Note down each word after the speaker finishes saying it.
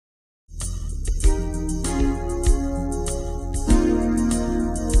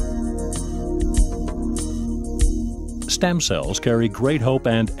Stem cells carry great hope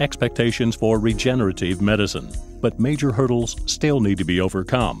and expectations for regenerative medicine, but major hurdles still need to be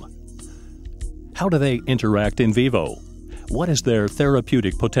overcome. How do they interact in vivo? What is their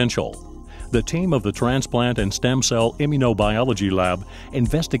therapeutic potential? The team of the Transplant and Stem Cell Immunobiology Lab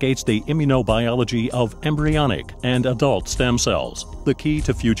investigates the immunobiology of embryonic and adult stem cells, the key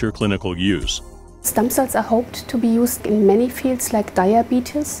to future clinical use. Stem cells are hoped to be used in many fields like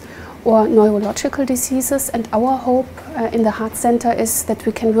diabetes or neurological diseases, and our hope in the Heart Center is that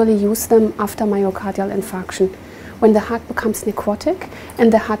we can really use them after myocardial infarction. When the heart becomes necrotic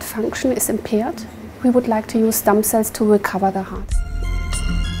and the heart function is impaired, we would like to use stem cells to recover the heart.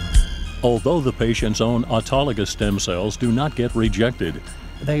 Although the patient's own autologous stem cells do not get rejected,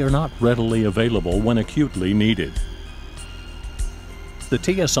 they are not readily available when acutely needed. The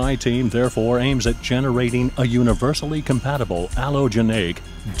TSI team therefore aims at generating a universally compatible allogeneic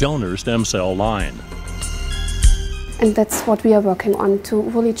donor stem cell line. And that's what we are working on, to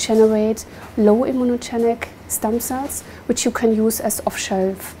really generate low immunogenic stem cells, which you can use as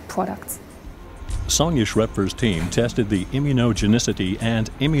off-shelf products. Sonja Schrepfer's team tested the immunogenicity and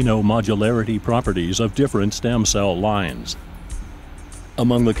immunomodularity properties of different stem cell lines.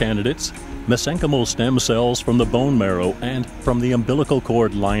 Among the candidates, mesenchymal stem cells from the bone marrow and from the umbilical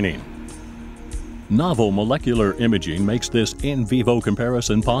cord lining. Novel molecular imaging makes this in vivo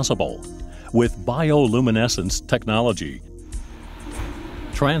comparison possible. With bioluminescence technology,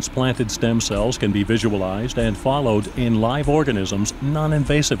 transplanted stem cells can be visualized and followed in live organisms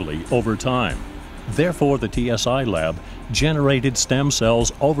non-invasively over time. Therefore, the TSI lab generated stem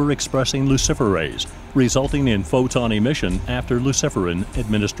cells overexpressing luciferase, resulting in photon emission after luciferin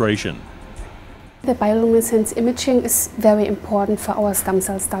administration. The bioluminescence imaging is very important for our stem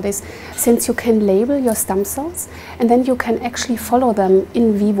cell studies, since you can label your stem cells and then you can actually follow them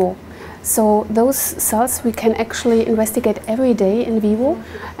in vivo. So those cells we can actually investigate every day in vivo,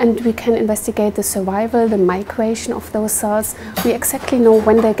 and we can investigate the survival, the migration of those cells. We exactly know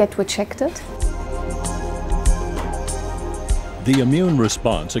when they get rejected. The immune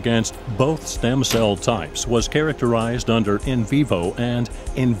response against both stem cell types was characterized under in vivo and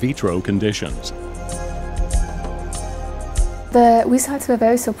in vitro conditions. The results were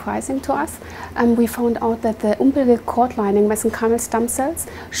very surprising to us. We found out that the umbilical cord lining mesenchymal stem cells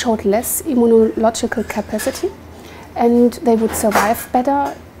showed less immunological capacity, and they would survive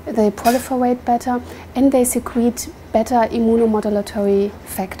better, they proliferate better, and they secrete better immunomodulatory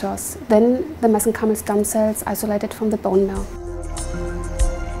factors than the mesenchymal stem cells isolated from the bone marrow.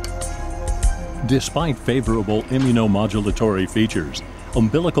 Despite favorable immunomodulatory features,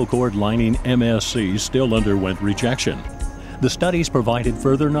 umbilical cord lining MSCs still underwent rejection. The studies provided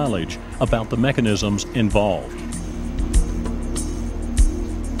further knowledge about the mechanisms involved.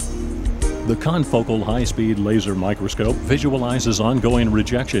 The confocal high-speed laser microscope visualizes ongoing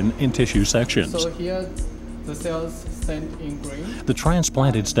rejection in tissue sections. So here the cells stand in green. The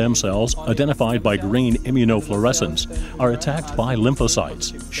transplanted stem cells, identified by green immunofluorescence, are attacked by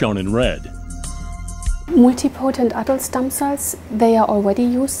lymphocytes, shown in red. Multipotent adult stem cells, they are already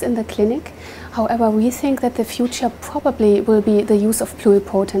used in the clinic. However, we think that the future probably will be the use of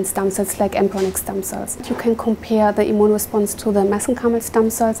pluripotent stem cells like embryonic stem cells. You can compare the immune response to the mesenchymal stem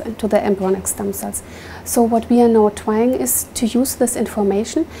cells and to the embryonic stem cells. So what we are now trying is to use this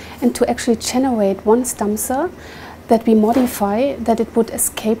information and to actually generate one stem cell that we modify that it would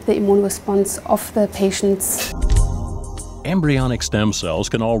escape the immune response of the patients. Embryonic stem cells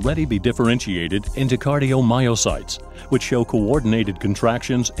can already be differentiated into cardiomyocytes, which show coordinated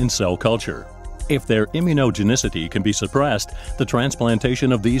contractions in cell culture. If their immunogenicity can be suppressed, the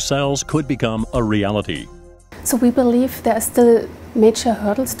transplantation of these cells could become a reality. So we believe there are still major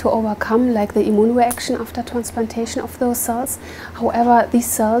hurdles to overcome, like the immune reaction after transplantation of those cells. However, these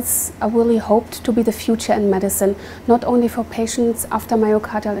cells are really hoped to be the future in medicine, not only for patients after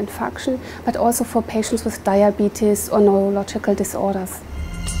myocardial infarction, but also for patients with diabetes or neurological disorders.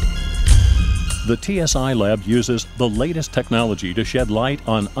 The TSI lab uses the latest technology to shed light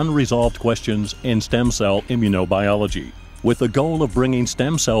on unresolved questions in stem cell immunobiology, with the goal of bringing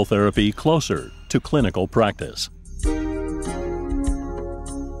stem cell therapy closer to clinical practice.